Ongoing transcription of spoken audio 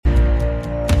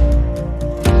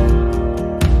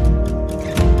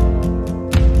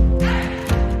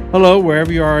Hello,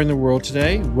 wherever you are in the world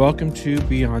today. Welcome to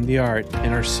Beyond the Art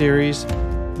and our series,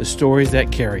 The Stories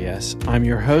That Carry Us. I'm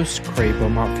your host, Craig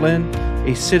Beaumont Flynn,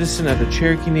 a citizen of the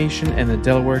Cherokee Nation and the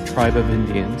Delaware Tribe of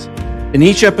Indians. In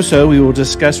each episode, we will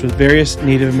discuss with various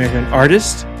Native American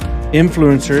artists,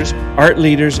 influencers, art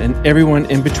leaders, and everyone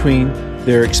in between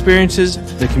their experiences,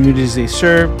 the communities they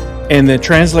serve, and the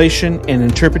translation and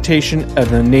interpretation of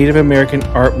the Native American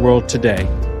art world today.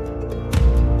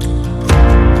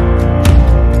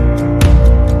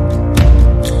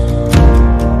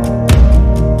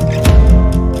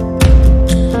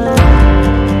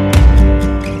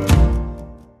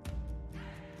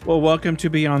 Well, welcome to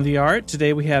Beyond the Art.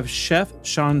 Today we have Chef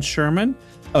Sean Sherman,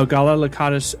 Oglala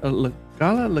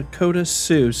Lakota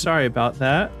Sioux. Sorry about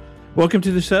that. Welcome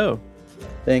to the show.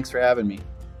 Thanks for having me.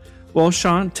 Well,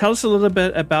 Sean, tell us a little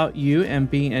bit about you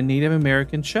and being a Native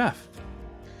American chef.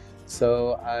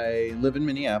 So I live in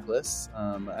Minneapolis.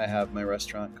 I have my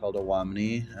restaurant called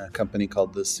Awamnee, a company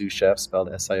called the Sioux Chef, spelled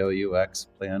Sioux,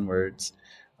 play on words.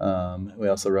 We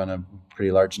also run a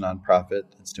pretty large nonprofit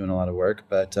that's doing a lot of work.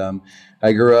 But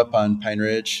I grew up on Pine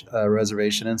Ridge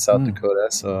Reservation in South Dakota,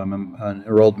 so I'm an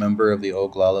enrolled member of the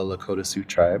Oglala Lakota Sioux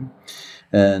tribe.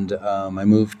 And I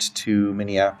moved to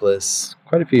Minneapolis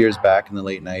quite a few years back in the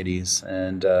late 90s.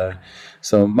 And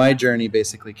so my journey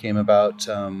basically came about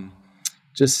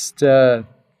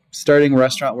starting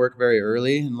restaurant work very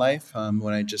early in life.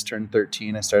 When I just turned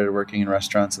 13, I started working in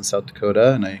restaurants in South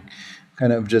Dakota, and I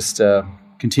kind of just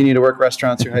continued to work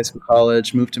restaurants through high school,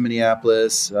 college, moved to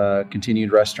Minneapolis,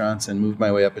 continued restaurants, and moved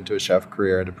my way up into a chef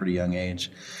career at a pretty young age.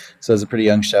 So I was a pretty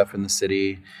young chef in the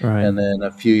city. Right. And then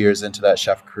a few years into that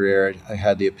chef career, I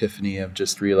had the epiphany of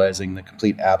just realizing the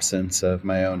complete absence of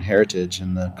my own heritage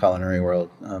in the culinary world.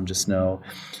 Just no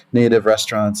native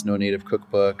restaurants, no native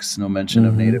cookbooks, no mention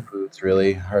of native foods,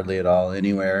 really, hardly at all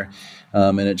anywhere.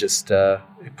 And it just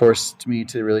it forced me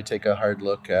to really take a hard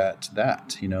look at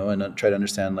that, and try to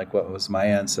understand what was my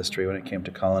ancestry when it came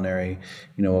to culinary.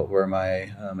 What were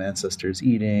my ancestors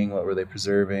eating? What were they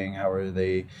preserving? How were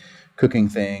they cooking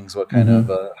things? What kind of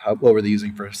what were they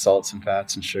using for salts and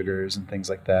fats and sugars and things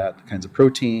like that? The kinds of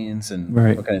proteins and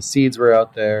what kind of seeds were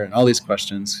out there, and all these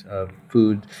questions of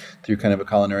food through kind of a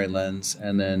culinary lens,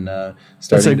 and then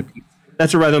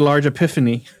That's a rather large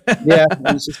epiphany. Yeah,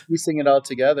 I was just piecing it all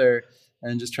together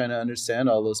and just trying to understand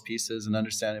all those pieces and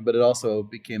understand it. But it also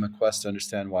became a quest to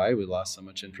understand why we lost so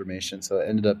much information. So it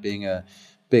ended up being a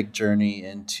big journey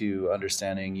into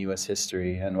understanding U.S.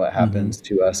 history and what happens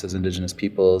to us as Indigenous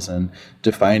peoples, and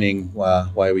defining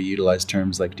why we utilize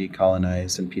terms like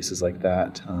decolonize and pieces like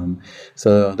that.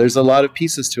 So there's a lot of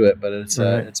pieces to it, but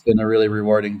it's been a really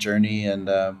rewarding journey, and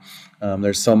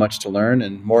there's so much to learn,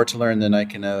 and more to learn than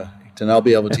I'll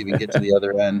be able to even get to the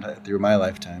other end through my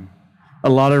lifetime. A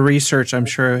lot of research, I'm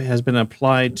sure, has been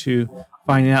applied to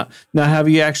finding out. Now, have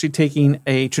you actually taken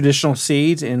a traditional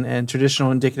seeds and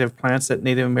traditional indicative plants that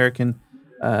Native American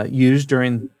used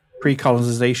during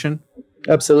pre-colonization?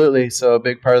 Absolutely. So a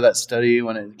big part of that study,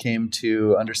 when it came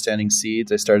to understanding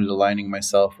seeds, I started aligning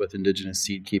myself with Indigenous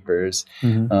seed keepers.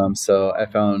 So I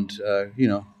found,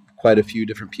 quite a few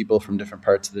different people from different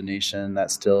parts of the nation that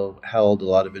still held a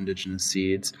lot of Indigenous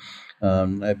seeds.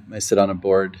 I sit on a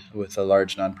board with a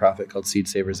large nonprofit called Seed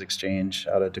Savers Exchange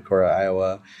out of Decorah,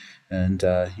 Iowa. And,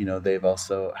 they've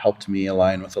also helped me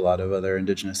align with a lot of other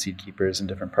Indigenous seed keepers in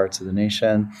different parts of the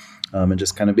nation, and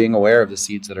just kind of being aware of the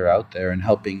seeds that are out there and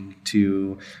helping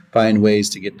to find ways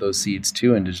to get those seeds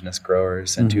to Indigenous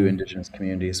growers and to Indigenous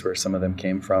communities where some of them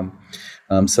came from.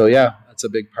 That's a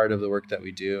big part of the work that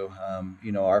we do.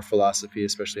 Our philosophy,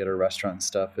 especially at our restaurant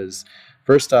stuff, is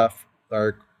first off,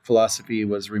 our philosophy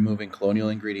was removing colonial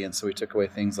ingredients. So we took away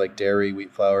things like dairy,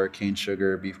 wheat flour, cane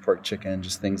sugar, beef, pork, chicken,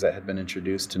 just things that had been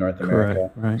introduced to North America.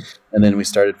 Right. And then we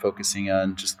started focusing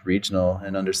on just regional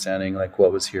and understanding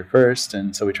what was here first.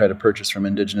 And so we try to purchase from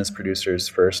Indigenous producers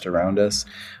first around us,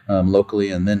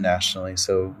 locally and then nationally.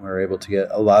 So we're able to get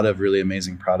a lot of really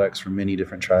amazing products from many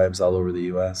different tribes all over the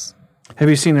U.S. Have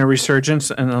you seen a resurgence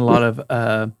in a lot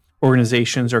of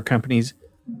organizations or companies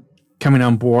coming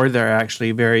on board that are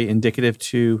actually very indicative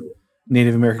to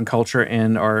Native American culture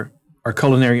and our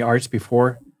culinary arts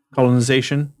before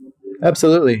colonization?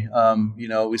 Absolutely.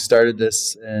 We started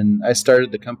this, and I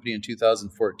started the company in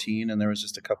 2014, and there was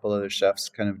just a couple other chefs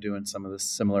kind of doing some of this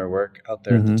similar work out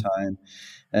there at the time.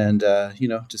 And,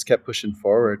 just kept pushing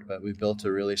forward, but we built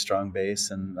a really strong base,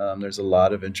 and there's a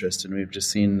lot of interest, and we've just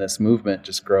seen this movement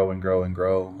just grow and grow and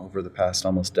grow over the past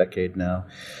almost decade now.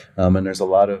 And there's a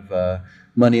lot of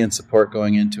money and support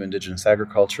going into Indigenous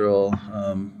agricultural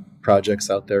projects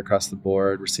out there across the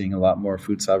board. We're seeing a lot more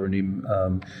food sovereignty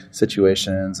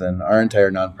situations, and our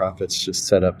entire nonprofit's just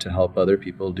set up to help other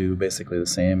people do basically the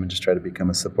same and just try to become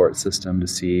a support system to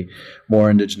see more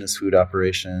Indigenous food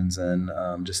operations and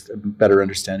just a better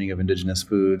understanding of Indigenous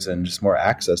foods and just more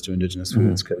access to Indigenous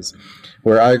foods. Because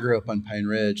where I grew up on Pine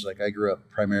Ridge, like I grew up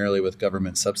primarily with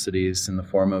government subsidies in the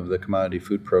form of the Commodity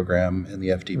Food Program and the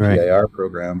FDPIR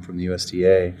program from the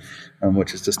USDA,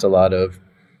 which is just a lot of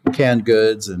canned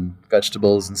goods and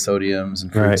vegetables and sodiums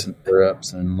and fruits and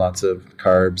syrups and lots of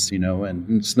carbs,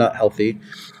 and it's not healthy.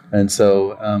 And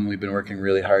so we've been working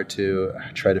really hard to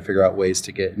try to figure out ways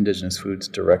to get Indigenous foods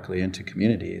directly into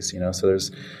communities, so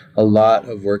there's a lot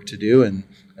of work to do, and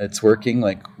it's working.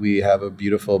 Like, we have a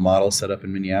beautiful model set up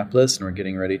in Minneapolis, and we're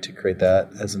getting ready to create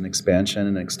that as an expansion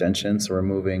and extension. So we're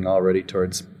moving already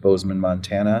towards Bozeman,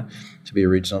 Montana to be a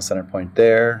regional center point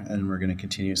there, and we're going to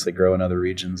continuously grow in other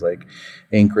regions like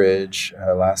Anchorage,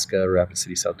 Alaska, Rapid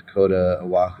City, South Dakota,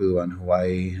 Oahu on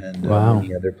Hawaii, and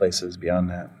many other places beyond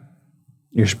that.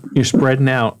 You're spreading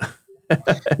out.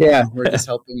 Yeah, we're just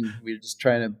helping. We're just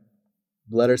trying to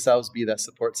let ourselves be that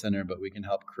support center, but we can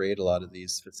help create a lot of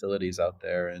these facilities out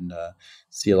there and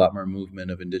see a lot more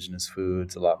movement of Indigenous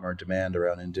foods, a lot more demand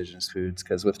around Indigenous foods.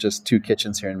 Because with just 2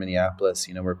 kitchens here in Minneapolis,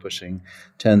 we're pushing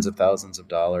tens of thousands of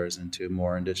dollars into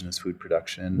more Indigenous food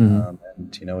production, and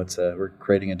we're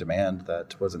creating a demand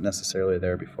that wasn't necessarily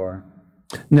there before.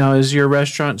 Now, is your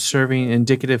restaurant serving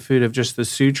indicative food of just the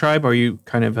Sioux tribe, or are you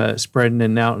kind of spreading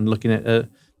it out and looking at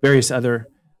various other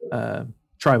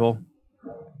tribal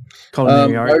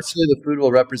culinary arts? Largely, the food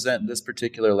will represent this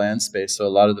particular land space. So a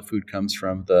lot of the food comes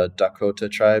from the Dakota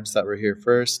tribes that were here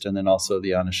first, and then also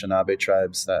the Anishinaabe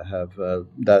tribes that have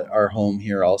that are home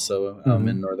here also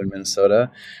in northern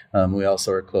Minnesota. We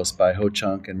also are close by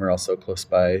Ho-Chunk, and we're also close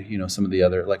by some of the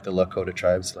other, like the Lakota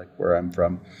tribes, like where I'm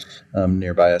from,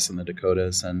 nearby us in the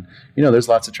Dakotas. And there's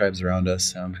lots of tribes around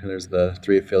us. There's the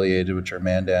 3 affiliated, which are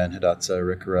Mandan, Hidatsa,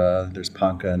 Rikara. There's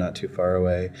Ponca, not too far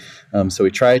away. So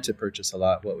we try to purchase a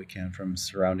lot what we can from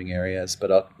surrounding areas,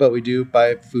 but we do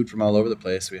buy food from all over the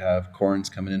place. We have corns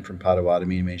coming in from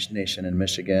Potawatomi Nation in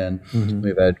Michigan.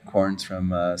 We've had corns from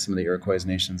some of the Iroquois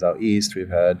nations out east. We've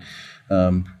had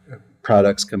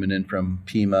products coming in from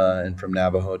Pima and from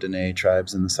Navajo Dene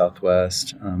tribes in the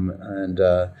Southwest, and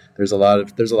there's a lot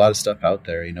of stuff out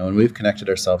there, and we've connected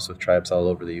ourselves with tribes all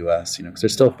over the U.S. Because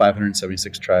there's still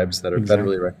 576 tribes that are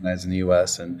federally recognized in the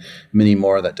U.S. and many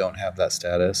more that don't have that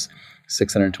status.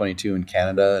 622 in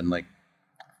Canada, and like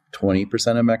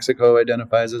 20% of Mexico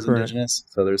identifies as Indigenous.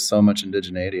 So there's so much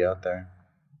indigeneity out there.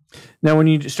 Now, when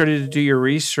you started to do your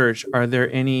research, are there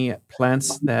any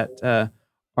plants that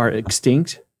are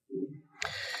extinct?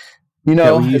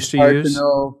 It's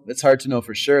hard to know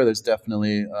for sure. There's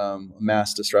definitely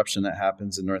mass disruption that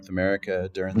happens in North America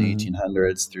during the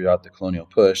 1800s throughout the colonial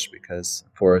push, because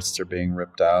forests are being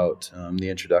ripped out. The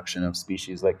introduction of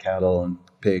species like cattle and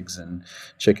pigs and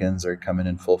chickens are coming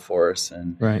in full force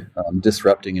and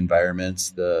disrupting environments.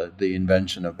 The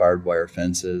invention of barbed wire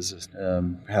fences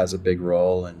has a big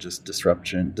role in just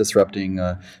disrupting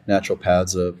natural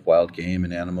paths of wild game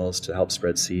and animals to help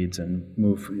spread seeds and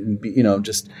move.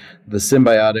 Just the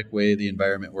symbiotic way the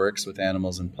environment works with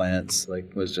animals and plants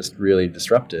was just really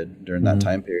disrupted during that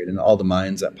time period, and all the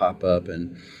mines that pop up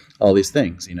and all these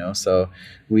things, So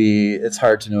it's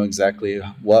hard to know exactly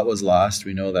what was lost.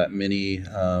 We know that many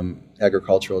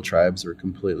agricultural tribes were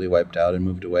completely wiped out and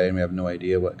moved away, and we have no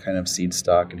idea what kind of seed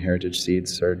stock and heritage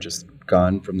seeds are just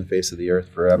gone from the face of the earth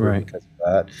forever because of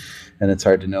that. And it's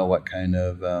hard to know what kind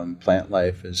of plant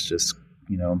life is just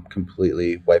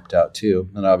completely wiped out too.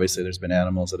 And obviously there's been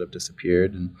animals that have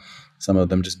disappeared, and some of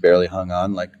them just barely hung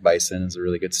on. Like bison is a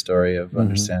really good story of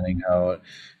understanding how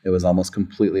it was almost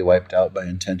completely wiped out by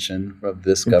intention of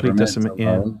this government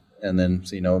alone. And then,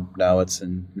 now it's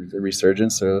in the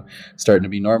resurgence. So starting to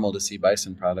be normal to see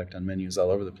bison product on menus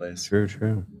all over the place.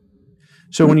 True.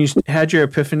 So when you had your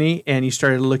epiphany and you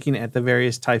started looking at the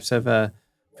various types of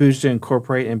foods to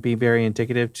incorporate and be very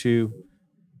indicative to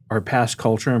our past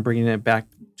culture and bringing it back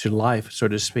to life, so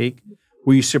to speak,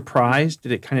 were you surprised?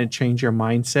 Did it kind of change your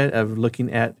mindset of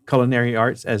looking at culinary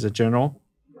arts as a general?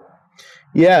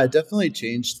 Yeah, it definitely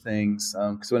changed things.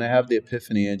 Because when I have the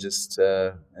epiphany, I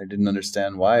didn't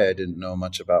understand why I didn't know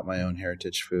much about my own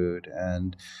heritage food,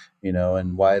 and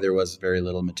and why there was very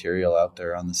little material out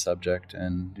there on the subject,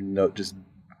 and just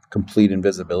complete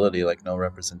invisibility, like no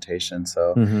representation.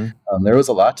 So there was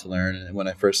a lot to learn. And when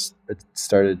I first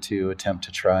started to attempt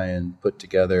to try and put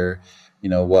together,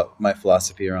 what my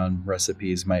philosophy around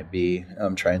recipes might be,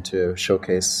 trying to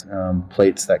showcase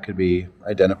plates that could be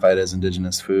identified as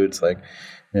Indigenous foods. Like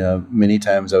many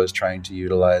times I was trying to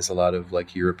utilize a lot of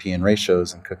like European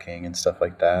ratios in cooking and stuff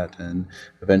like that. And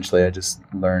eventually I just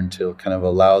learned to kind of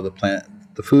allow the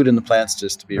food and the plants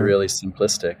just to be really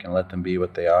simplistic and let them be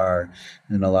what they are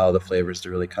and allow the flavors to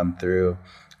really come through.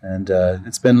 And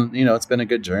it's been a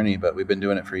good journey, but we've been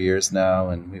doing it for years now,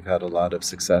 and we've had a lot of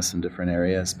success in different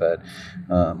areas. But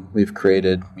we've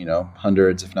created,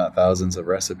 hundreds, if not thousands, of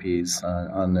recipes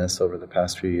on this over the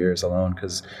past few years alone,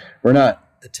 because we're not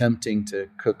attempting to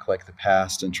cook like the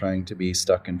past and trying to be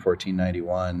stuck in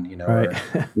 1491.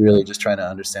 Right. We're really just trying to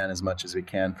understand as much as we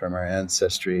can from our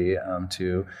ancestry,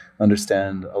 to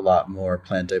understand a lot more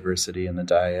plant diversity in the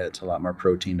diet, a lot more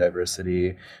protein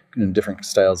diversity, different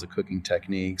styles of cooking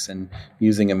techniques, and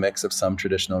using a mix of some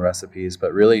traditional recipes,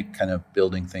 but really kind of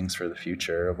building things for the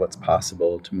future of what's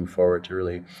possible to move forward, to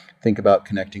really think about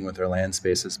connecting with our land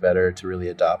spaces better, to really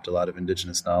adopt a lot of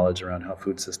Indigenous knowledge around how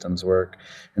food systems work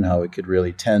and how we could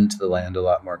really tend to the land a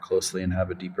lot more closely and have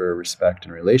a deeper respect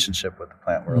and relationship with the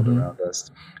plant world around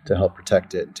us, to help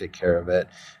protect it and take care of it,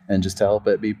 and just to help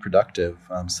it be productive.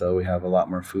 So we have a lot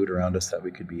more food around us that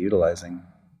we could be utilizing.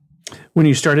 When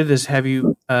you started this, have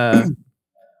you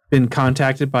been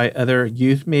contacted by other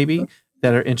youth maybe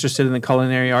that are interested in the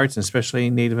culinary arts, and especially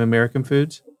Native American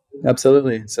foods?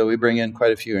 Absolutely. So we bring in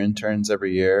quite a few interns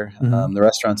every year. The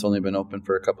restaurant's only been open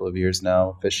for a couple of years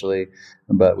now officially,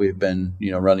 but we've been,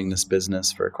 running this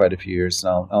business for quite a few years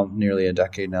now, nearly a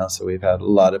decade now. So we've had a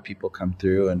lot of people come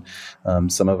through,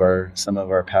 and some of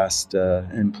our past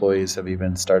employees have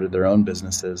even started their own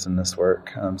businesses in this work.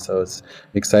 So it's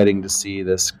exciting to see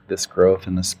this growth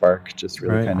and the spark just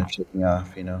really kind of taking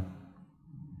off.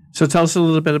 So tell us a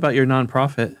little bit about your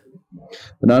nonprofit.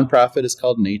 The nonprofit is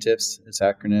called Natifs. It's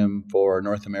acronym for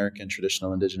North American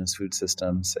Traditional Indigenous Food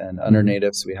Systems. And under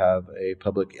Natifs, we have a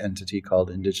public entity called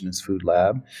Indigenous Food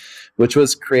Lab, which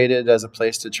was created as a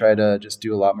place to try to just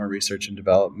do a lot more research and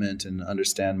development and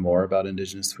understand more about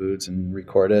Indigenous foods and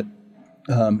record it.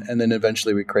 And then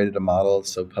eventually we created a model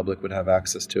so public would have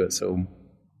access to it. So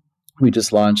we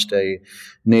just launched a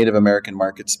Native American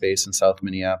market space in South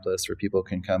Minneapolis where people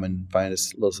can come and find a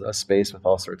space with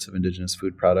all sorts of Indigenous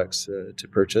food products to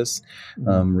purchase,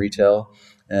 retail.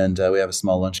 And we have a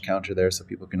small lunch counter there so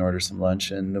people can order some lunch.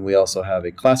 And then we also have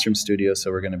a classroom studio. So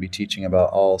we're going to be teaching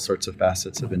about all sorts of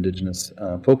facets of Indigenous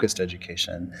focused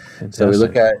education. Fantastic. So we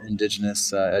look at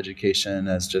Indigenous education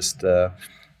as just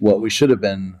what we should have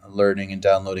been learning and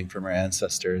downloading from our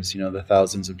ancestors, the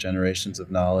thousands of generations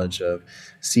of knowledge of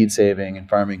seed saving and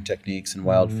farming techniques and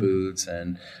wild foods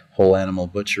and whole animal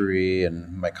butchery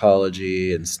and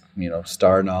mycology and,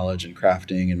 star knowledge and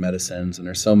crafting and medicines. And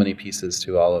there's so many pieces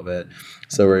to all of it.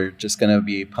 So we're just going to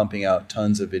be pumping out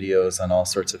tons of videos on all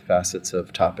sorts of facets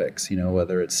of topics,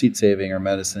 whether it's seed saving or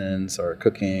medicines or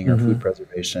cooking or food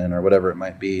preservation or whatever it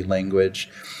might be,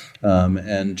 language.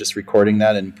 And just recording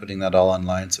that and putting that all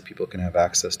online so people can have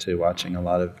access to watching a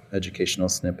lot of educational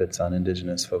snippets on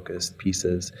Indigenous focused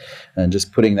pieces, and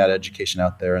just putting that education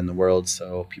out there in the world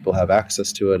so people have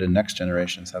access to it and next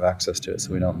generations have access to it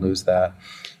so we don't lose that.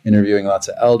 Interviewing lots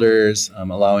of elders,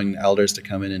 allowing elders to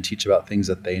come in and teach about things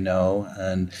that they know.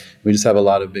 And we just have a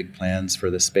lot of big plans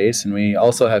for this space. And we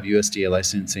also have USDA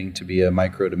licensing to be a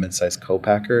micro to mid-sized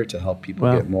co-packer to help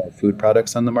people get more food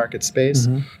products on the market space.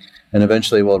 And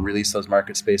eventually we'll release those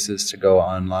market spaces to go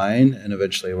online. And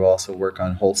eventually we'll also work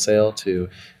on wholesale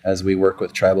as we work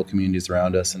with tribal communities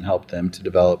around us and help them to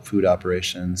develop food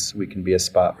operations. We can be a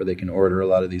spot where they can order a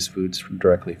lot of these foods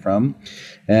directly from.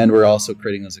 And we're also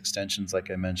creating those extensions, like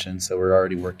I mentioned. So we're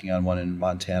already working on one in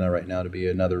Montana right now to be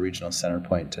another regional center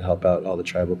point to help out all the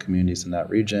tribal communities in that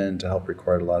region, to help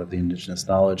record a lot of the Indigenous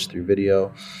knowledge through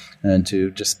video, and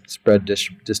to just spread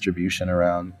distribution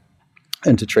around,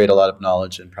 and to trade a lot of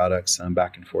knowledge and products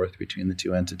back and forth between the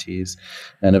two entities.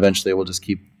 And eventually we'll just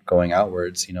keep going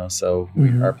outwards, So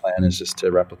our plan is just to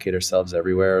replicate ourselves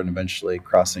everywhere and eventually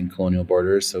crossing colonial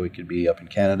borders. So we could be up in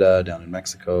Canada, down in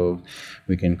Mexico.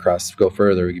 We can go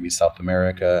further. We could be South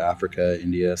America, Africa,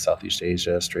 India, Southeast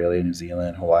Asia, Australia, New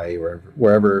Zealand, Hawaii,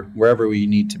 wherever we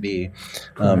need to be,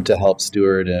 to help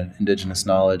steward Indigenous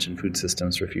knowledge and food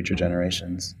systems for future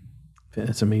generations.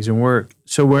 That's amazing work.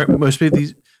 So where most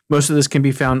of this can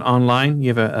be found online.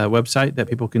 You have a website that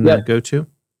people can go to?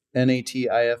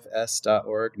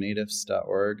 natifs.org,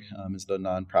 natifs.org is the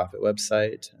nonprofit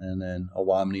website. And then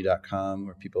Awamnee.com,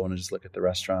 where people want to just look at the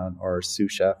restaurant, or Sioux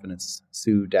Chef, and it's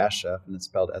Sioux-Chef, and it's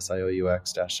spelled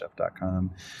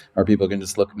SIOUX-chef.com. Or people can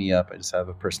just look me up. I just have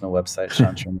a personal website,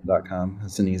 SeanSherman.com.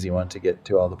 It's an easy one to get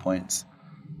to all the points.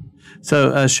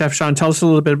 So, Chef Sean, tell us a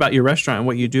little bit about your restaurant and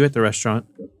what you do at the restaurant.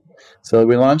 So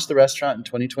we launched the restaurant in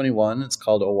 2021. It's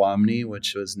called Awamnee,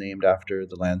 which was named after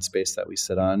the land space that we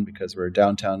sit on because we're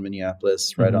downtown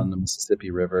Minneapolis, right on the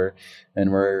Mississippi River.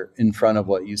 And we're in front of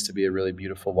what used to be a really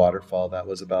beautiful waterfall that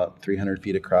was about 300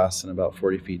 feet across and about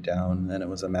 40 feet down. And it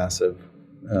was a massive,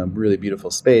 really beautiful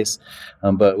space,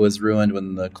 but was ruined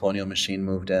when the colonial machine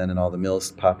moved in and all the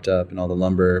mills popped up and all the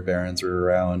lumber barons were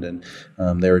around, and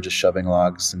they were just shoving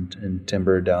logs and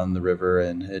timber down the river,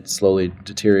 and it slowly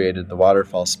deteriorated the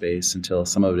waterfall space until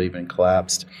some of it even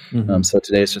collapsed. So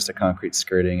today it's just a concrete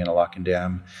skirting and a lock and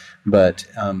dam. But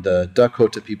the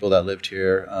Dakota people that lived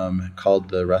here called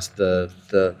the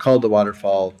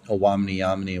waterfall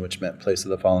Awamnee, which meant place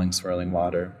of the falling swirling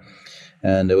water.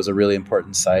 And it was a really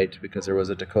important site because there was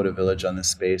a Dakota village on this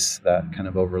space that kind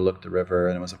of overlooked the river,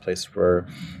 and it was a place for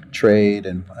trade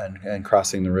and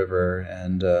crossing the river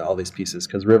and all these pieces,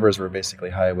 because rivers were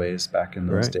basically highways back in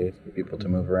those days for people to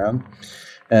move around.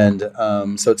 And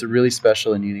so it's a really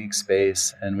special and unique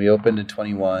space. And we opened in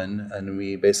 21, and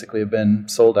we basically have been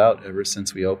sold out ever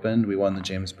since we opened. We won the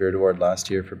James Beard Award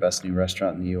last year for Best New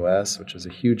Restaurant in the U.S., which is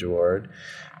a huge award.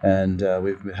 And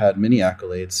we've had many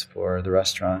accolades for the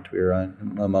restaurant. We were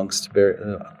amongst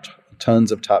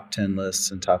tons of top 10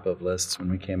 lists and top of lists when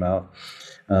we came out.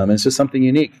 And it's just something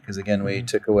unique because, again, we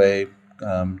took away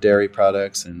dairy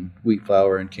products and wheat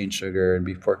flour and cane sugar and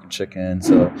beef, pork, and chicken.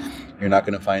 So you're not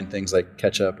going to find things like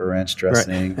ketchup or ranch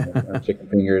dressing or chicken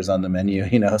fingers on the menu,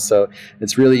 So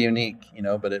it's really unique,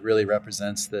 but it really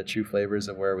represents the true flavors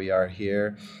of where we are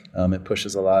here. It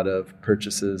pushes a lot of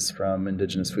purchases from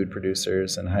Indigenous food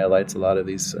producers and highlights a lot of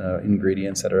these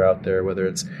ingredients that are out there, whether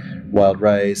it's wild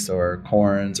rice or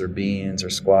corns or beans or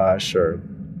squash or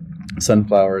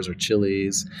sunflowers or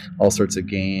chilies, all sorts of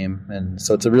game. And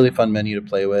so it's a really fun menu to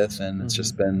play with, and it's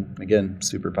just been, again,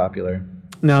 super popular.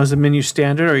 Now, is the menu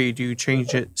standard, or do you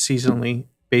change it seasonally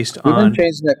based on? We've been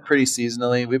changing it pretty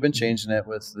seasonally. We've been changing it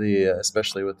with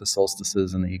especially with the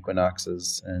solstices and the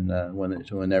equinoxes, and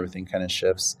when everything kind of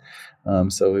shifts.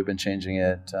 So we've been changing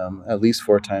it at least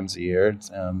 4 times a year.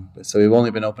 So we've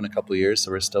only been open a couple of years,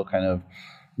 so we're still kind of,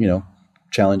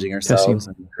 challenging ourselves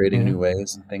and creating new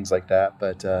ways and things like that.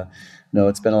 But no,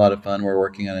 it's been a lot of fun. We're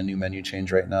working on a new menu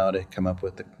change right now to come up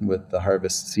with the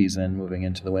harvest season moving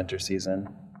into the winter season.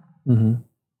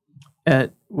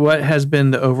 What has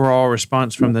been the overall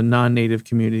response from the non-native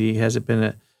community? Has it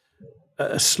been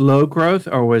a slow growth,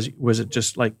 or was it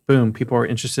just like boom, people are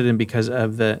interested in because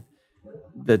of the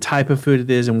type of food it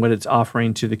is and what it's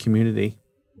offering to the community?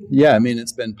 Yeah, I mean,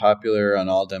 it's been popular on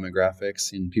all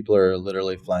demographics, and people are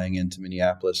literally flying into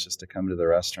Minneapolis just to come to the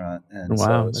restaurant. And wow,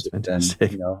 so it's that's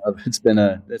fantastic. It's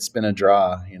been a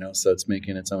draw, so it's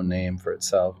making its own name for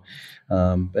itself.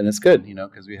 And it's good,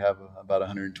 because we have about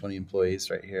 120 employees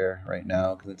right here right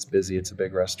now, because it's busy. It's a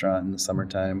big restaurant in the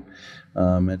summertime.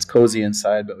 It's cozy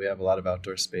inside, but we have a lot of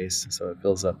outdoor space, so it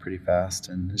fills up pretty fast,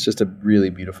 and it's just a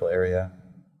really beautiful area.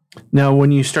 Now,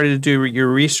 when you started to do your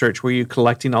research, were you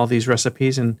collecting all these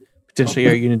recipes, and potentially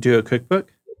are you going to do a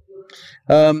cookbook?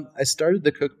 I started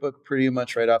the cookbook pretty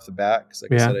much right off the bat because,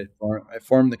 like I said, I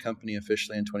formed the company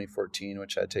officially in 2014,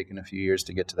 which had taken a few years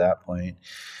to get to that point.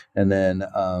 And then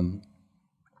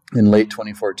in late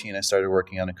 2014, I started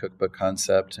working on a cookbook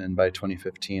concept, and by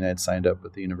 2015, I had signed up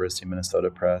with the University of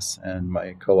Minnesota Press and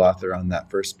my co-author on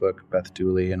that first book, Beth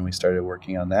Dooley, and we started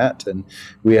working on that. And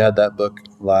we had that book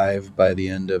live by the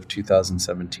end of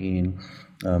 2017.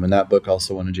 And that book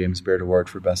also won a James Beard Award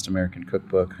for Best American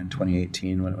Cookbook in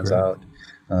 2018 when it was out.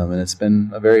 And it's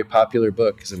been a very popular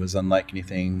book because it was unlike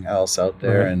anything else out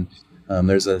there. And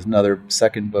there's another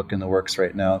second book in the works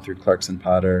right now through Clarkson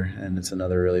Potter, and it's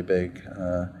another really big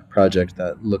project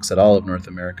that looks at all of North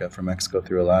America from Mexico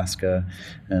through Alaska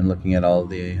and looking at all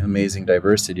the amazing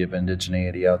diversity of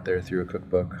indigeneity out there through a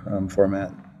cookbook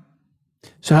format.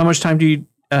 So how much time do you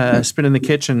spend in the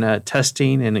kitchen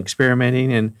testing and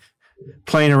experimenting and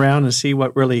playing around and see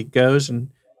what really goes?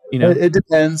 And it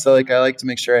depends. So, I like to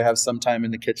make sure I have some time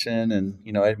in the kitchen, and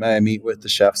I meet with the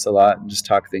chefs a lot and just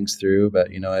talk things through. But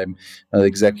I'm the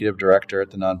executive director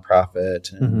at the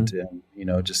nonprofit, and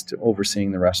just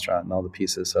overseeing the restaurant and all the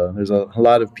pieces. So there's a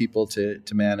lot of people to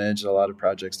manage, a lot of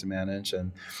projects to manage,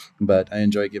 but I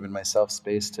enjoy giving myself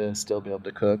space to still be able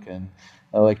to cook, and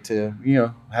I like to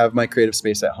have my creative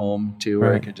space at home too,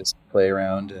 where I can just play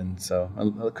around. And so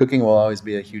cooking will always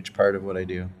be a huge part of what I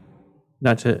do.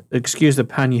 Not to excuse the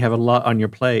pun, you have a lot on your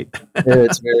plate.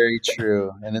 It's very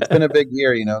true. And it's been a big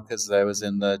year, because I was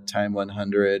in the Time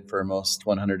 100 for most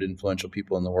 100 influential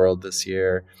people in the world this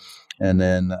year. And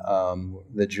then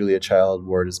the Julia Child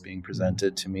Award is being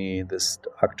presented to me this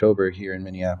October here in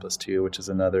Minneapolis too, which is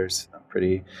another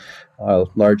pretty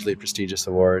largely prestigious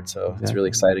award. So It's really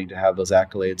exciting to have those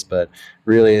accolades. But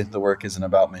really, the work isn't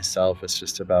about myself. It's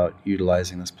just about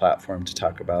utilizing this platform to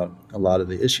talk about a lot of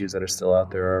the issues that are still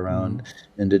out there around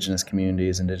Indigenous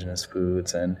communities, Indigenous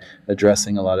foods, and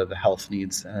addressing a lot of the health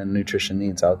needs and nutrition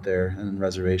needs out there and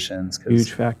reservations.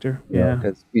 Huge factor. Yeah.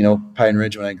 Because, Pine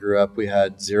Ridge, when I grew up, we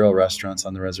had 0 restaurants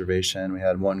on the reservation. We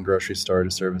had 1 grocery store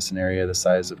to service an area the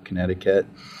size of Connecticut.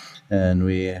 And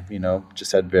we,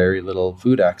 just had very little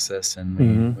food access,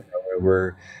 and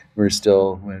we're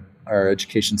still, our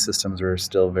education systems were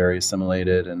still very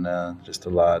assimilated, and just a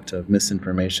lot of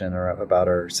misinformation about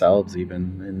ourselves,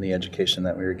 even in the education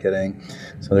that we were getting.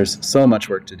 So there's so much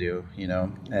work to do,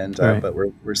 and but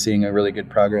we're seeing a really good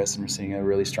progress, and we're seeing a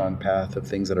really strong path of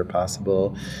things that are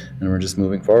possible, and we're just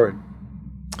moving forward.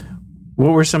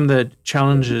 What were some of the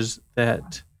challenges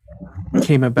that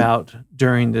came about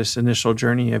during this initial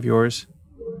journey of yours?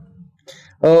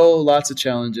 Oh, lots of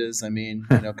challenges. I mean,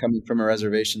 coming from a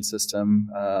reservation system,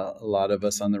 a lot of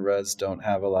us on the res don't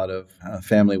have a lot of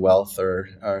family wealth or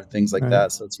things like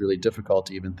that. So it's really difficult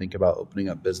to even think about opening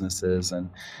up businesses, and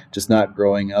just not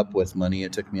growing up with money.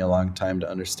 It took me a long time to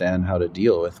understand how to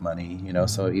deal with money,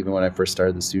 So even when I first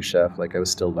started the sous chef, I was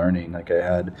still learning. I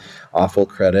had awful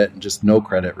credit and just no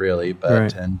credit really,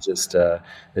 but and just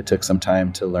it took some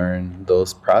time to learn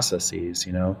those processes,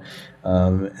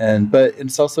 but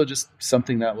it's also just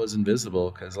something that was invisible,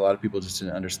 because a lot of people just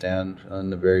didn't understand in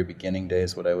the very beginning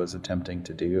days what I was attempting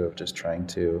to do, of just trying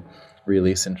to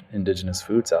release Indigenous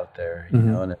foods out there,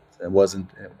 and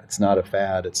it's not a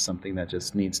fad. It's something that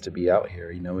just needs to be out here.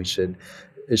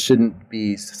 It shouldn't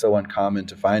be so uncommon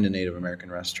to find a Native American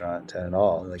restaurant at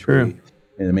all. True.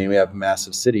 We have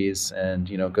massive cities, and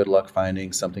good luck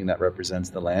finding something that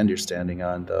represents the land you're standing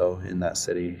on, though, in that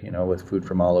city, with food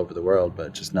from all over the world,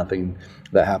 but just nothing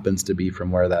that happens to be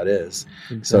from where that is.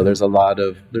 Exactly. So there's a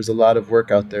lot of work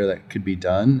out there that could be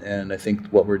done, and I think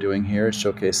what we're doing here is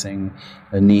showcasing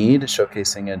a need,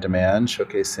 showcasing a demand,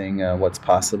 showcasing what's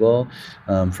possible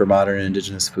for modern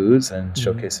Indigenous foods, and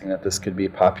showcasing that this could be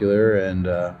popular and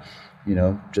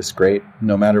just great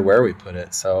no matter where we put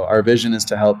it. So our vision is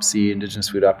to help see Indigenous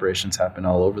food operations happen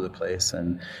all over the place.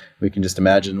 And we can just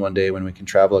imagine one day when we can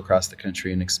travel across the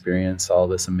country and experience all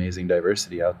this amazing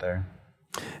diversity out there.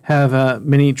 Have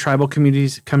many tribal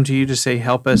communities come to you to say,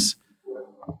 help us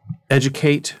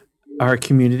educate our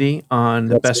community on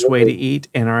the best way to eat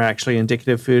and are actually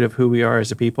indicative food of who we are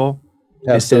as a people?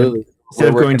 Absolutely. Instead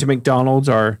of going to McDonald's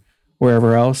or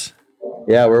wherever else?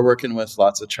 Yeah, we're working with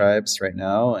lots of tribes right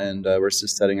now, and we're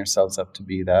just setting ourselves up to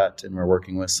be that. And we're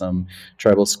working with some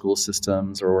tribal school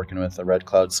systems. We're working with the Red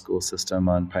Cloud school system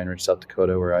on Pine Ridge, South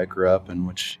Dakota, where I grew up, and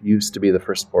which used to be the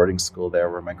first boarding school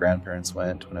there where my grandparents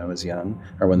went when I was young,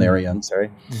 or when they were young, sorry.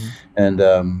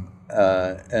 Mm-hmm.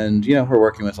 And we're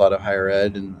working with a lot of higher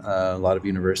ed and a lot of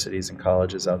universities and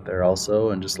colleges out there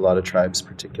also, and just a lot of tribes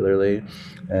particularly.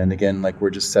 And again, we're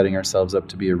just setting ourselves up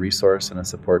to be a resource and a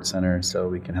support center so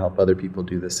we can help other people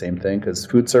do the same thing, because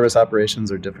food service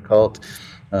operations are difficult,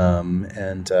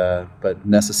 but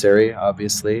necessary,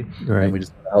 obviously. Right. And we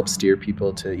just help steer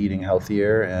people to eating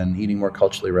healthier and eating more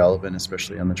culturally relevant,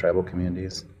 especially in the tribal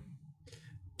communities.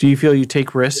 Do you feel you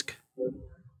take risk?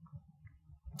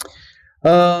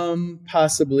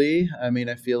 Possibly.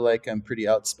 I feel like I'm pretty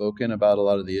outspoken about a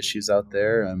lot of the issues out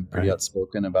there. I'm pretty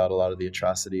outspoken about a lot of the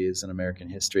atrocities in American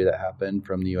history that happened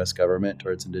from the U.S. government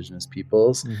towards Indigenous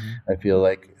peoples. Mm-hmm. I feel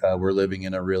like we're living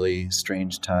in a really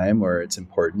strange time where it's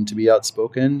important to be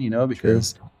outspoken,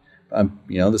 because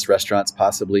this restaurant's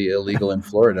possibly illegal in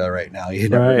Florida right now. You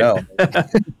never know.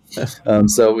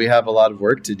 So we have a lot of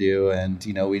work to do, and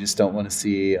we just don't want to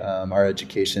see our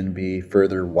education be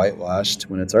further whitewashed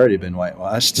when it's already been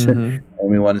whitewashed. Mm-hmm. And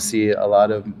we want to see a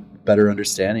lot of better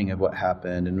understanding of what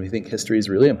happened, and we think history is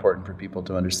really important for people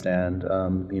to understand.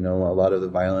 A lot of the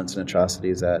violence and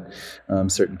atrocities that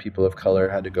certain people of color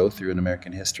had to go through in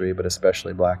American history, but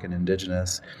especially Black and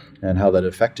Indigenous, and how that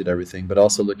affected everything. But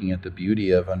also looking at the beauty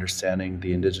of understanding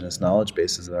the Indigenous knowledge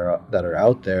bases that are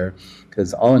out there,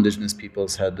 because all Indigenous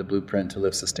peoples had the blueprint to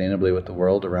live sustainably with the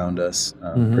world around us,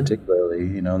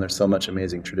 particularly. There's so much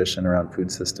amazing tradition around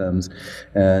food systems,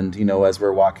 and as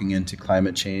we're walking into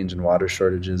climate change and water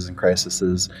shortages and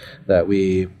crises, that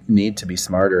we need to be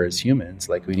smarter as humans.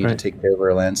 We need to take care of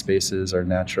our land spaces, our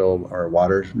natural, our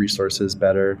water resources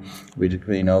better.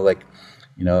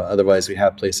 Otherwise we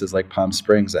have places like Palm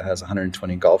Springs that has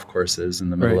 120 golf courses in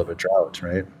the middle of a drought,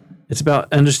 right? It's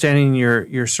about understanding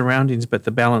your surroundings, but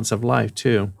the balance of life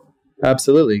too.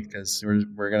 Absolutely, because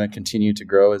we're going to continue to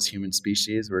grow as human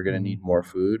species. We're going to need more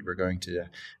food.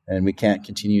 And we can't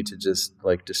continue to just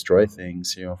like destroy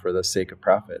things, for the sake of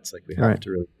profits. Like we have Right.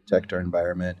 to really protect our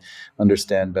environment,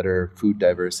 understand better food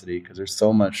diversity, because there's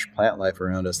so much plant life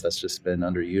around us that's just been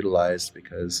underutilized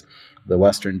because the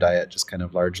Western diet just kind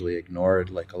of largely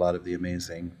ignored like a lot of the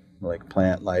amazing like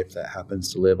plant life that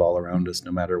happens to live all around us,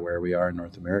 no matter where we are in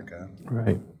North America.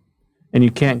 Right. And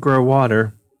you can't grow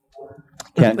water.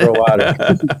 Can't grow water.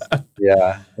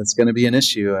 Yeah, it's going to be an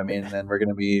issue. I mean, and we're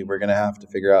going to have to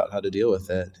figure out how to deal with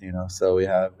it, So we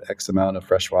have X amount of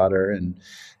fresh water, and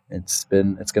it's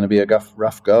going to be a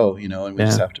rough go, and we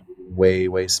just Yeah. have to be way,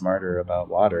 way smarter about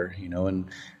water, and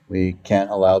we can't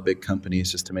allow big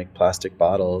companies just to make plastic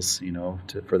bottles,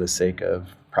 for the sake of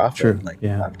True. profit. Like we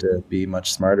Yeah. have to be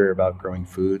much smarter about growing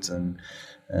foods and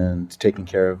taking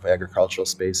care of agricultural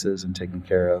spaces and taking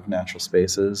care of natural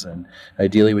spaces. And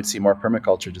ideally, we'd see more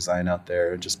permaculture design out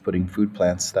there, just putting food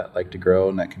plants that like to grow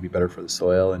and that can be better for the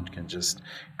soil and can just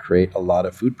create a lot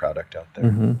of food product out there.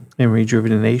 And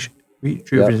rejuvenation.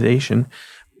 Rejuvenation.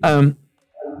 Yep.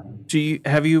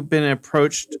 Have you been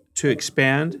approached to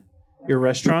expand your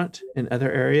restaurant in other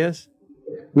areas?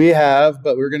 We have,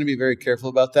 but we're going to be very careful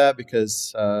about that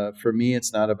because for me,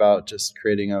 it's not about just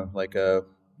creating a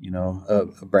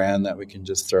brand that we can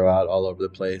just throw out all over the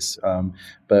place.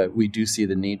 But we do see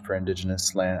the need for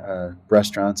Indigenous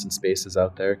restaurants and spaces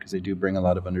out there because they do bring a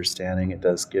lot of understanding. It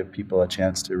does give people a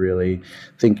chance to really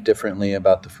think differently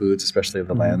about the foods, especially of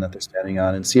the land that they're standing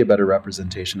on, and see a better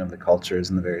representation of the cultures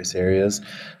in the various areas.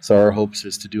 So our hopes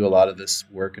is to do a lot of this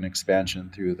work and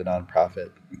expansion through the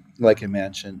nonprofit, like I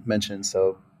mentioned.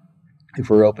 So if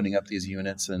we're opening up these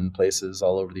units in places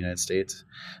all over the United States,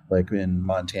 like in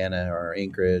Montana or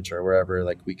Anchorage or wherever,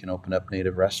 like we can open up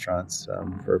native restaurants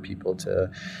for people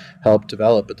to help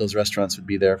develop. But those restaurants would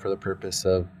be there for the purpose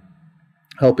of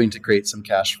helping to create some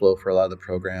cash flow for a lot of the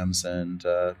programs and,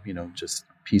 just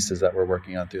pieces that we're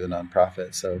working on through the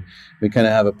nonprofit. So we kind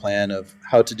of have a plan of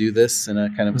how to do this and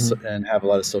and have a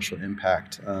lot of social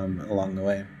impact along the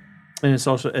way. And it's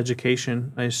also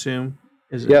education, I assume,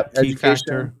 is a Yep, key education.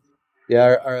 factor.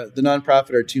 Yeah, the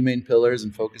nonprofit, our two main pillars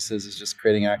and focuses is just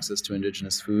creating access to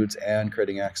Indigenous foods and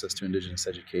creating access to Indigenous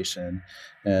education.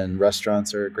 And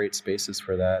restaurants are great spaces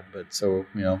for that. But so,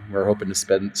 we're hoping to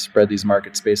spread these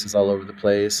market spaces all over the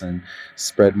place and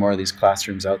spread more of these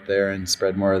classrooms out there and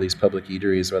spread more of these public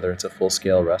eateries, whether it's a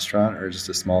full-scale restaurant or just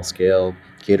a small-scale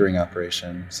catering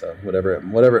operation. So whatever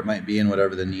it might be and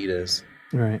whatever the need is.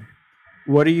 Right.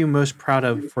 What are you most proud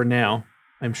of for now?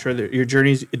 I'm sure that your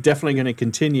journey is definitely going to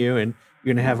continue, and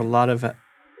you're going to have a lot of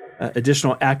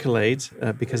additional accolades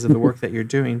because of the work that you're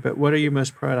doing. But what are you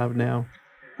most proud of now?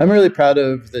 I'm really proud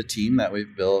of the team that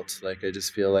we've built. Like, I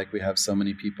just feel like we have so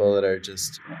many people that are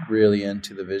just really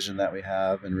into the vision that we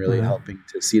have and really helping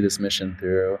to see this mission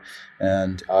through.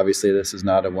 And obviously, this is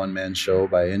not a one-man show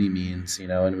by any means,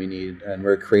 and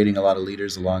we're creating a lot of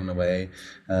leaders along the way.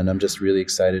 And I'm just really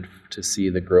excited to see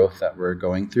the growth that we're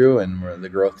going through and the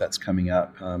growth that's coming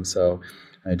up. So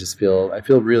I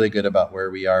feel really good about where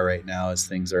we are right now as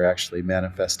things are actually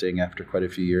manifesting after quite a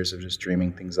few years of just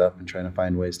dreaming things up and trying to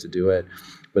find ways to do it.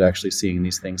 But actually seeing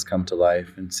these things come to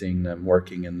life and seeing them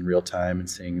working in real time and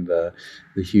seeing the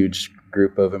huge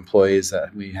group of employees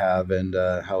that we have and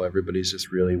how everybody's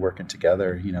just really working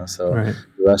together, So the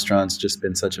restaurant's just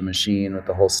been such a machine with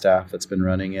the whole staff that's been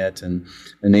running it and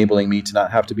enabling me to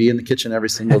not have to be in the kitchen every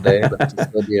single day, but to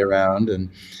still be around. And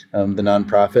the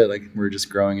nonprofit, like we're just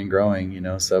growing and growing,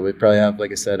 So we probably have,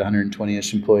 like I said,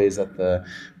 120-ish employees at the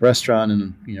restaurant,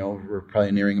 and we're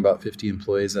probably nearing about 50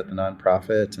 employees at the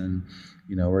nonprofit, and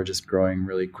we're just growing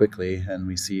really quickly, and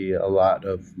we see a lot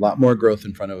more growth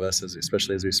in front of us,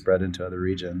 especially as we spread into other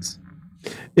regions.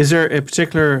 Is there a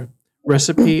particular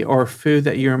recipe or food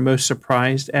that you're most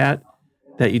surprised at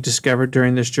that you discovered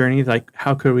during this journey? Like,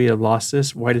 how could we have lost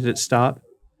this? Why did it stop?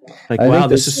 Like, wow,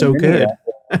 this is so good.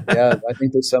 Yeah, I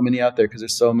think there's so many out there because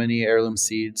there's so many heirloom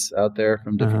seeds out there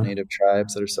from different native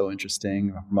tribes that are so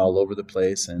interesting from all over the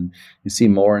place. And you see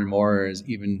more and more as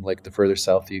even like the further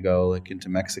south you go, like into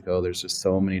Mexico, there's just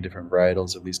so many different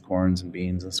varietals of these corns and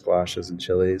beans and squashes and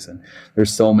chilies. And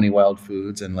there's so many wild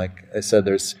foods. And like I said,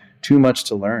 there's too much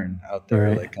to learn out there.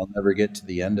 Right. Like I'll never get to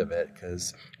the end of it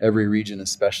because every region is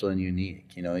special and unique.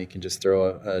 You can just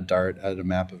throw a dart at a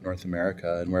map of North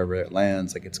America, and wherever it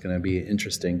lands, like it's going to be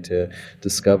interesting to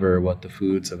discover what the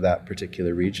foods of that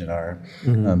particular region are.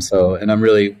 And I'm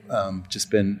really just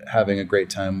been having a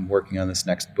great time working on this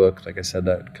next book. Like I said,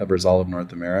 that covers all of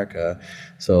North America.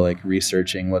 So like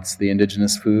researching what's the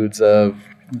indigenous foods of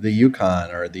the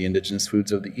Yukon, or the indigenous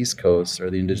foods of the East Coast, or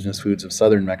the indigenous foods of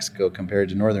southern Mexico compared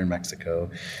to northern Mexico,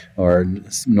 or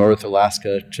North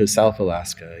Alaska to South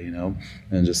Alaska,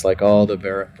 and just like all the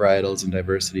varietals and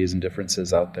diversities and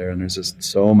differences out there. And there's just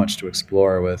so much to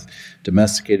explore with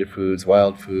domesticated foods,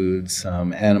 wild foods,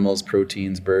 animals,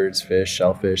 proteins, birds, fish,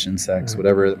 shellfish, insects,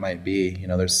 whatever it might be.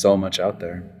 There's so much out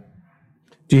there.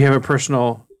 Do you have a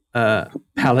personal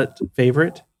palate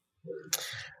favorite?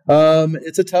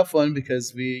 It's a tough one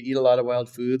because we eat a lot of wild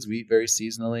foods. We eat very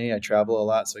seasonally. I travel a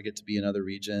lot, so I get to be in other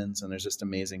regions, and there's just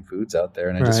amazing foods out there.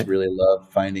 And I just really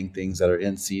love finding things that are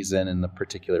in season in the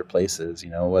particular places,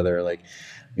 whether like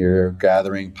you're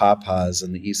gathering pawpaws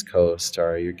on the East Coast,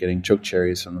 or you're getting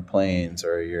chokecherries from the plains,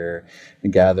 or you're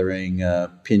gathering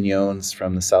piñons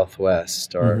from the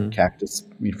Southwest, or cactus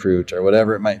fruit, or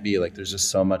whatever it might be. Like, there's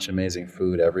just so much amazing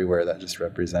food everywhere that just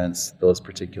represents those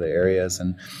particular areas.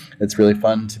 And it's really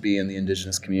fun to be in the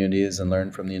Indigenous communities and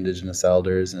learn from the Indigenous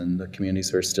elders and the communities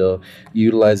who are still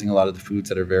utilizing a lot of the foods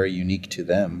that are very unique to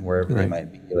them, wherever they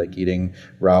might be, like eating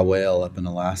raw whale up in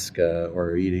Alaska,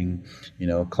 or eating,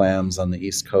 clams on the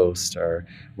East Coast, or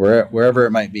wherever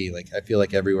it might be. Like, I feel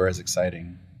like everywhere is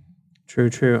exciting.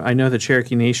 True. I know the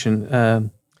Cherokee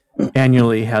Nation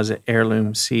annually has an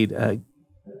heirloom seed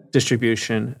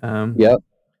distribution. Yep.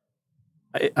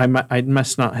 I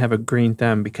must not have a green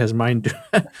thumb because mine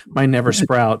never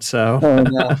sprout. So, oh,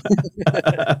 no.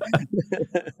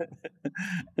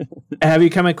 Have you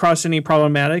come across any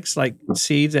problematics like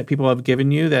seeds that people have given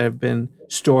you that have been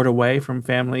stored away from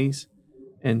families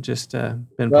and just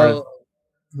been part of?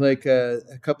 Like a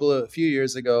few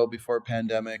years ago, before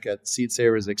pandemic, at Seed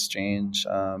Savers Exchange,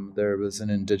 there was an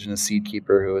Indigenous seed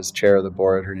keeper who was chair of the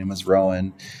board. Her name was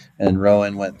Rowan, and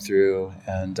Rowan went through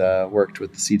and worked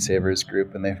with the Seed Savers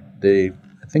group, and I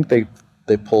think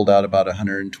they pulled out about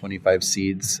 125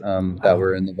 seeds that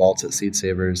were in the vaults at Seed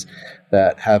Savers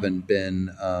that haven't been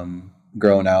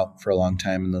grown out for a long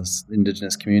time in those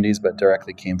Indigenous communities, but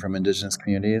directly came from Indigenous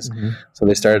communities. So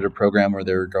they started a program where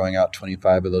they were growing out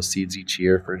 25 of those seeds each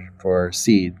year for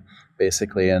seed,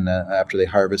 basically. And after they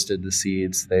harvested the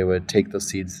seeds, they would take those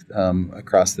seeds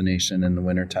across the nation in the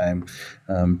wintertime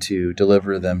to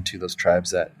deliver them to those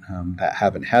tribes that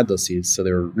haven't had those seeds. So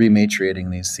they were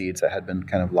rematriating these seeds that had been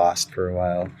kind of lost for a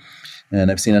while. And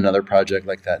I've seen another project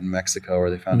like that in Mexico where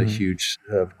they found a huge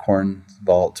corn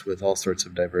vault with all sorts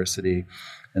of diversity.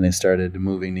 And they started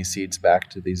moving these seeds back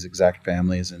to these exact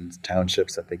families and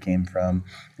townships that they came from,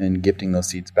 and gifting those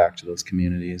seeds back to those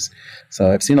communities. So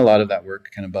I've seen a lot of that work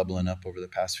kind of bubbling up over the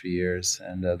past few years.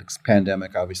 And the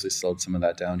pandemic obviously slowed some of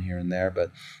that down here and there,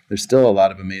 but there's still a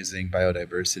lot of amazing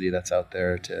biodiversity that's out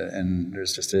there. And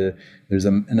there's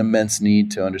an immense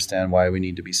need to understand why we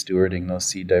need to be stewarding those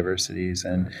seed diversities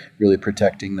and really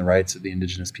protecting the rights of the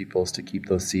Indigenous peoples to keep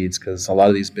those seeds, because a lot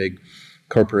of these big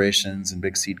corporations and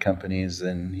big seed companies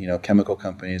and chemical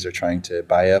companies are trying to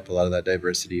buy up a lot of that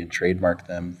diversity and trademark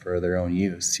them for their own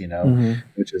use,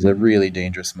 which is a really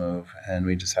dangerous move. And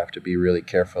we just have to be really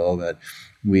careful that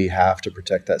we have to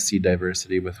protect that seed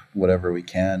diversity with whatever we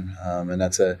can. And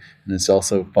this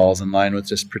also falls in line with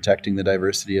just protecting the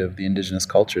diversity of the Indigenous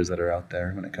cultures that are out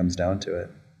there when it comes down to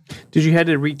it. Did you have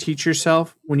to reteach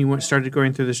yourself when you started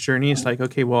going through this journey? It's like,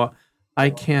 okay, well,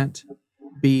 I can't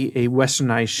be a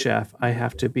westernized chef. I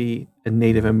have to be a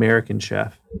Native American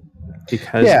chef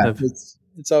because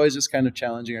it's always just kind of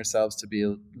challenging ourselves to be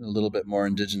a little bit more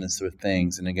indigenous with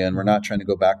things. And again, we're not trying to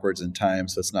go backwards in time,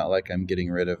 so it's not like I'm getting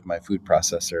rid of my food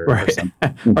processor or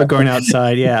something. Or going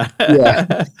outside, yeah.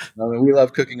 Yeah. We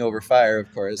love cooking over fire,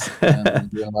 of course,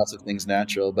 and doing lots of things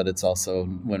natural, but it's also,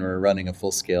 when we're running a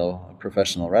full-scale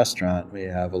professional restaurant, we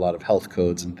have a lot of health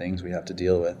codes and things we have to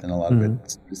deal with, and a lot of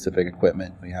specific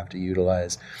equipment we have to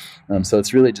utilize. So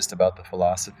it's really just about the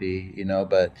philosophy,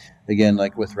 but again,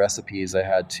 like with recipes, I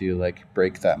had to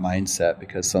break that mindset,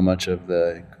 because so much of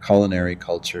the culinary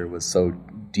culture was so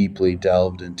deeply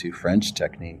delved into French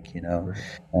technique,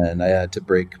 and I had to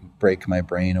break my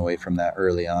brain away from that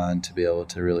early on to be able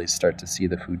to really start to see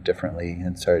the food differently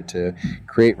and start to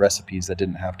create recipes that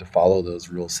didn't have to follow those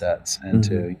rule sets, and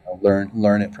to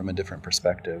learn it from a different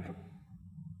perspective.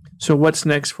 So what's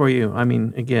next for you? I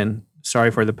mean, again,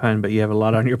 sorry for the pun, but you have a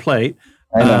lot on your plate.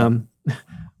 I know.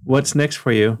 What's next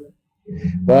for you?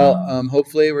 Well,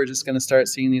 hopefully we're just going to start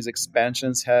seeing these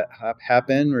expansions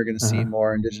happen. We're going to see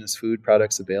more Indigenous food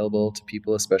products available to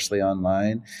people, especially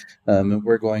online.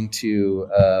 We're going to,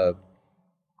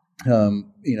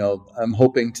 I'm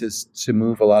hoping to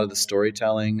move a lot of the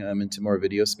storytelling into more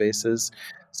video spaces.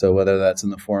 So whether that's in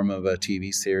the form of a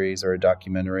TV series or a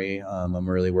documentary, I'm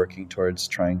really working towards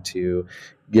trying to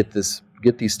get this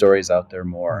get these stories out there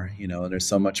more, and there's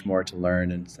so much more to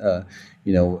learn. And,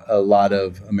 a lot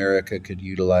of America could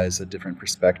utilize a different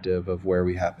perspective of where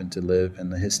we happen to live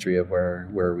and the history of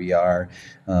where we are.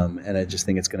 And I just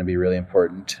think it's going to be really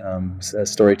important, a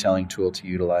storytelling tool to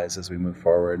utilize as we move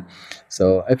forward.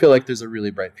 So I feel like there's a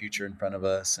really bright future in front of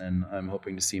us, and I'm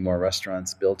hoping to see more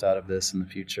restaurants built out of this in the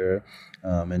future,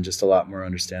 and just a lot more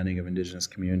understanding of Indigenous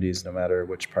communities, no matter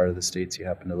which part of the states you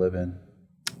happen to live in.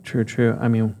 True. I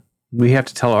mean, we have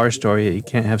to tell our story. You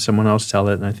can't have someone else tell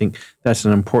it. And I think that's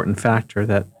an important factor,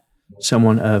 that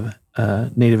someone of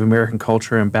Native American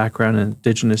culture and background and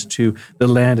indigenous to the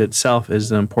land itself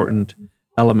is an important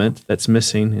element that's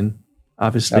missing. And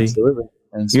obviously, absolutely.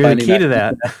 And you're the key to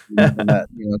that. And that,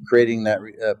 creating that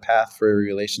path for a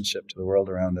relationship to the world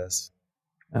around us.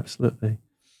 Absolutely.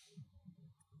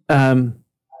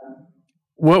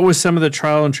 What was some of the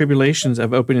trial and tribulations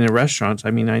of opening a restaurant?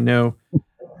 I mean, I know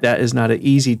that is not an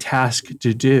easy task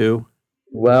to do.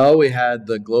 Well, we had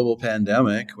the global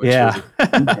pandemic, which was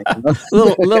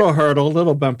a little hurdle,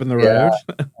 little bump in the road.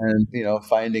 And,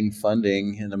 finding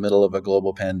funding in the middle of a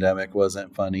global pandemic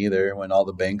wasn't fun either, when all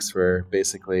the banks were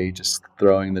basically just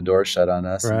throwing the door shut on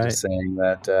us, and just saying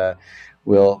that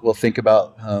we'll think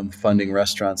about funding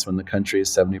restaurants when the country is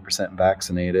 70%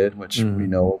 vaccinated, which we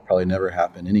know will probably never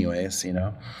happen anyways,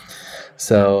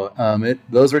 So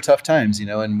those were tough times,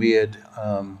 and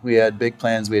we had big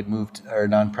plans. We had moved our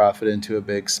nonprofit into a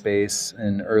big space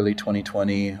in early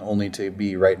 2020, only to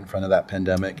be right in front of that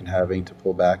pandemic and having to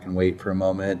pull back and wait for a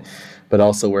moment. But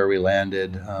also where we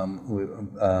landed,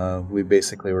 we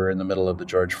basically were in the middle of the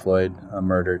George Floyd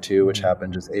murder too, which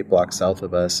happened just 8 blocks south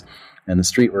of us. And the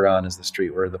street we're on is the street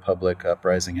where the public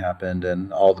uprising happened,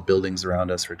 and all the buildings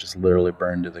around us were just literally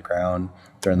burned to the ground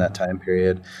during that time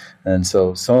period. And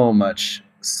so much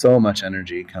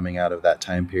energy coming out of that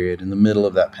time period in the middle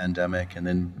of that pandemic, and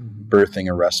then birthing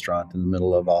a restaurant in the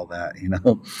middle of all that.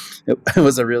 It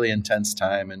was a really intense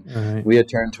time, and we had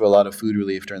turned to a lot of food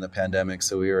relief during the pandemic.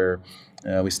 So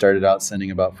we started out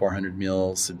sending about 400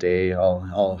 meals a day,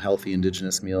 all healthy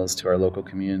Indigenous meals, to our local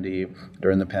community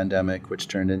during the pandemic, which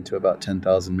turned into about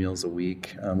 10,000 meals a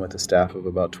week, with a staff of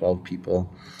about 12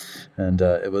 people. And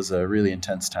it was a really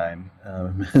intense time.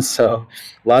 So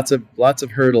lots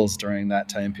of hurdles during that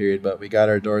time period, but we got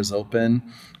our doors open,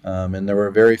 and there were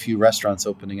very few restaurants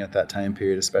opening at that time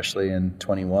period, especially in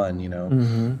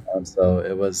 21. So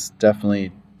it was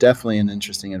definitely an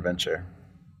interesting adventure.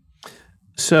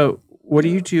 So what do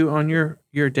you do on your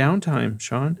downtime,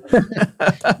 Sean?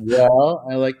 Well,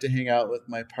 I like to hang out with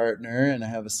my partner, and I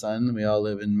have a son. We all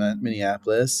live in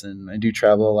Minneapolis, and I do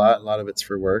travel a lot. A lot of it's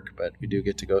for work, but we do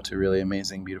get to go to really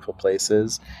amazing, beautiful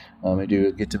places. I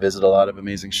do get to visit a lot of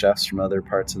amazing chefs from other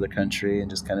parts of the country and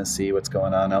just kind of see what's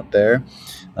going on out there.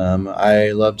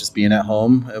 I love just being at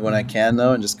home when I can,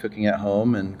 though, and just cooking at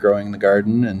home and growing the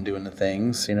garden and doing the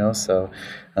things, So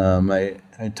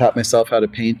I taught myself how to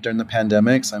paint during the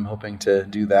pandemic, so I'm hoping to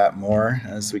do that more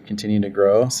as we continue to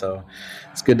grow. So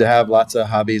it's good to have lots of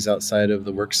hobbies outside of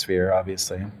the work sphere,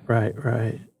 obviously. Right.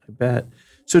 I bet.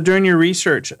 So during your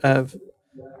research of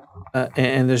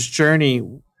and this journey,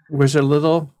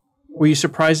 were you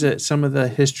surprised at some of the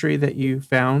history that you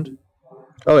found?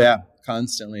 Oh, yeah,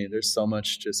 constantly. There's so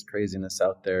much just craziness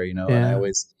out there, and I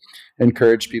always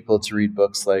encourage people to read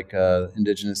books like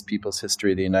Indigenous Peoples'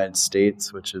 History of the United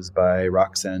States, which is by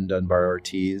Roxanne Dunbar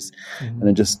Ortiz. And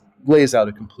it just lays out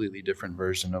a completely different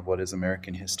version of what is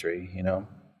American history,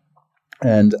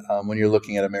 And when you're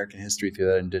looking at American history through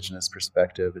that Indigenous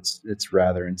perspective, it's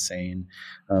rather insane.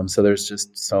 So there's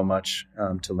just so much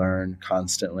to learn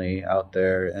constantly out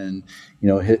there. And,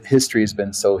 history has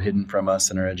been so hidden from us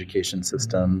in our education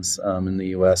systems in the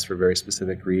U.S. for very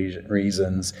specific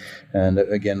reasons. And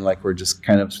again, we're just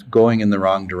kind of going in the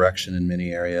wrong direction in many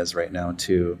areas right now,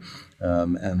 too.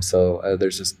 And so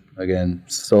there's just, again,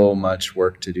 so much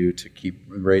work to do to keep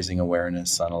raising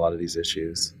awareness on a lot of these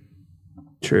issues.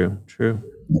 True.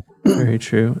 Very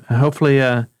true. Hopefully,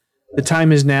 the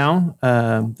time is now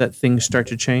that things start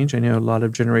to change. I know a lot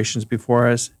of generations before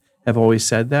us have always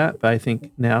said that, but I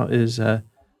think now is an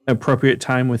appropriate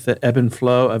time with the ebb and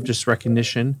flow of just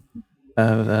recognition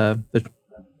of the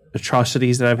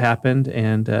atrocities that have happened,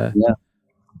 and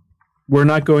we're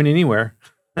not going anywhere.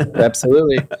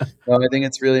 Absolutely. Well, I think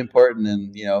it's really important,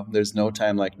 and there's no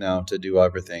time like now to do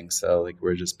everything. So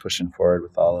we're just pushing forward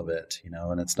with all of it,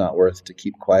 and it's not worth to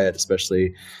keep quiet,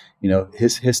 especially,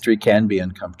 his history can be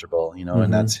uncomfortable,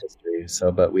 and that's history.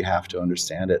 So, but we have to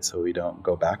understand it so we don't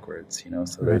go backwards,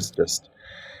 So there's just,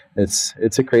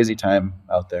 it's a crazy time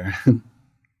out there.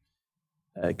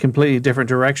 A completely different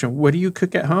direction. What do you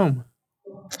cook at home?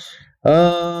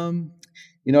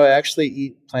 I actually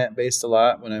eat plant-based a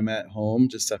lot when I'm at home,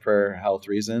 just for health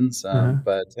reasons.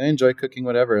 But I enjoy cooking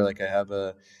whatever. Like I have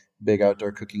a big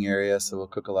outdoor cooking area, so we'll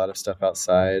cook a lot of stuff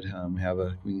outside. We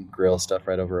can grill stuff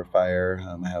right over a fire.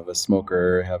 I have a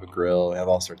smoker, I have a grill, I have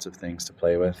all sorts of things to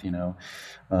play with.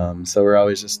 So we're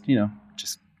always just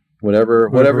whatever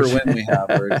whim we have,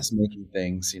 we're just making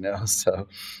things. So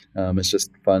it's just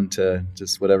fun to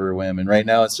just whatever whim. And right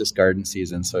now it's just garden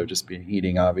season, so I've just been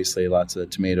eating obviously lots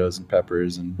of tomatoes and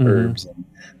peppers and herbs and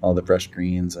all the fresh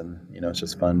greens, and it's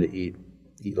just fun to eat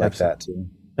like that too.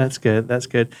 That's good.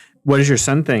 What does your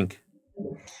son think?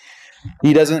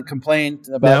 He doesn't complain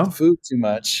about the food too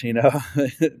much,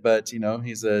 but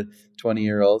he's a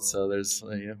 20-year-old, so there's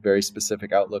a very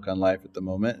specific outlook on life at the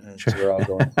moment. Sure. We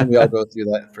all go through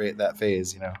that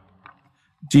phase,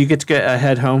 Do you get to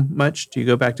head home much? Do you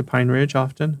go back to Pine Ridge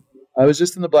often? I was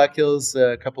just in the Black Hills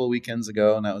a couple of weekends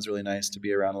ago, and that was really nice to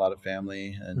be around a lot of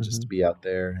family and just to be out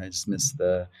there. I just miss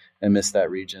that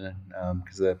region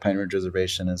because the Pine Ridge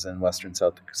Reservation is in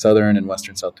southern and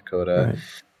western South Dakota. Right.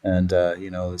 And,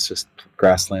 it's just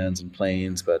grasslands and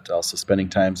plains, but also spending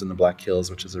times in the Black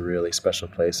Hills, which is a really special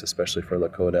place, especially for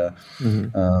Lakota.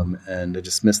 And I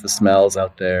just miss the smells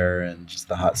out there and just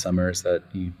the hot summers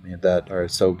that are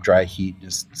so dry heat.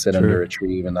 Just sit under a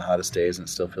tree even the hottest days and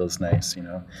it still feels nice,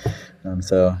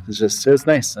 So it was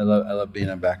nice. I love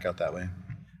being back out that way.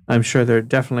 I'm sure they're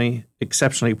definitely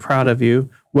exceptionally proud of you.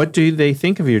 What do they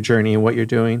think of your journey and what you're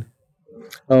doing?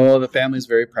 Oh, the family's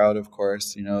very proud, of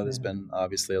course. There's been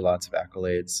obviously lots of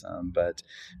accolades, but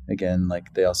again,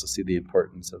 they also see the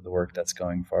importance of the work that's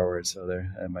going forward. So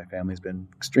my family's been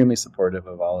extremely supportive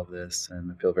of all of this,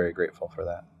 and I feel very grateful for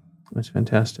that. That's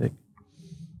fantastic.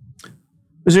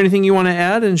 Is there anything you want to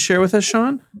add and share with us,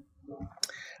 Sean?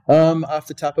 Off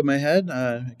the top of my head,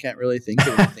 I can't really think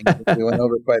of anything. We went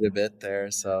over quite a bit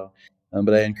there, so.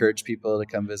 But I encourage people to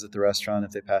come visit the restaurant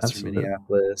if they pass through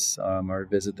Minneapolis, or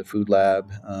visit the food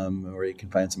lab, where you can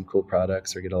find some cool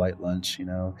products or get a light lunch,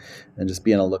 and just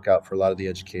be on a lookout for a lot of the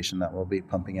education that we'll be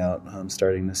pumping out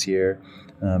starting this year.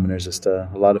 And there's just a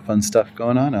lot of fun stuff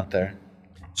going on out there.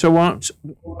 So once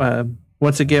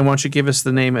again, why don't you give us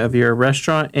the name of your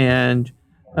restaurant and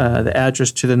the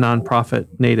address to the nonprofit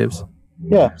Natives?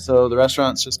 Yeah, so the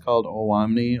restaurant's just called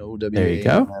Awamnee, O-W-A. There you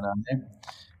go.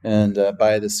 And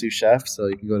by the Sioux Chef, so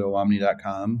you can go to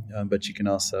Awamnee.com, but you can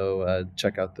also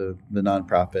check out the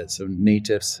nonprofit. So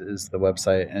Natifs is the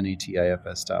website,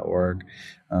 natifs.org.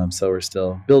 So we're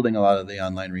still building a lot of the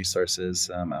online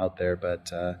resources out there,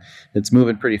 but it's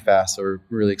moving pretty fast. So we're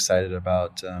really excited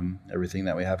about everything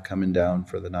that we have coming down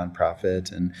for the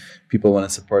nonprofit. And people want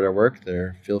to support our work,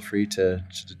 feel free to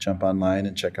jump online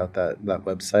and check out that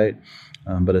website.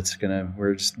 But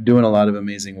we're just doing a lot of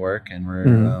amazing work, and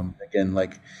we're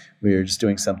we're just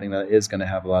doing something that is going to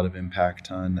have a lot of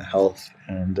impact on health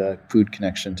and food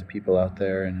connection to people out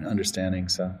there and understanding.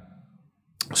 So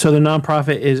the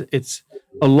nonprofit it's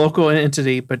a local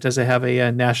entity, but does it have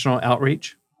a national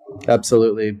outreach?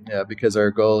 Absolutely. Yeah, because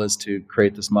our goal is to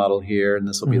create this model here, and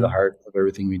this will be the heart of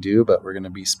everything we do, but we're going to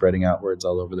be spreading outwards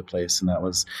all over the place. And that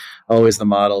was always the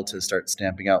model, to start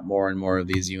stamping out more and more of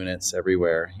these units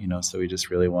everywhere, so we just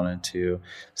really wanted to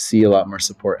see a lot more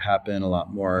support happen, a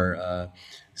lot more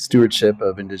stewardship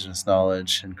of Indigenous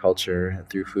knowledge and culture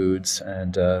through foods.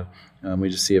 And we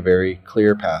just see a very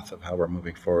clear path of how we're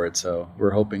moving forward. So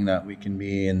we're hoping that we can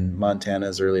be in Montana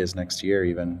as early as next year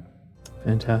even.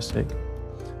 Fantastic.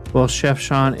 Well, Chef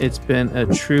Sean, it's been a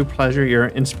true pleasure. You're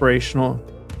an inspirational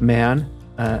man,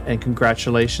 and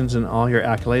congratulations on all your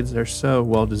accolades. They're so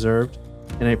well-deserved,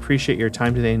 and I appreciate your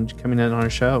time today and coming in on our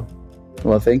show.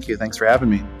 Well, thank you. Thanks for having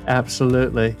me.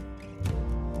 Absolutely.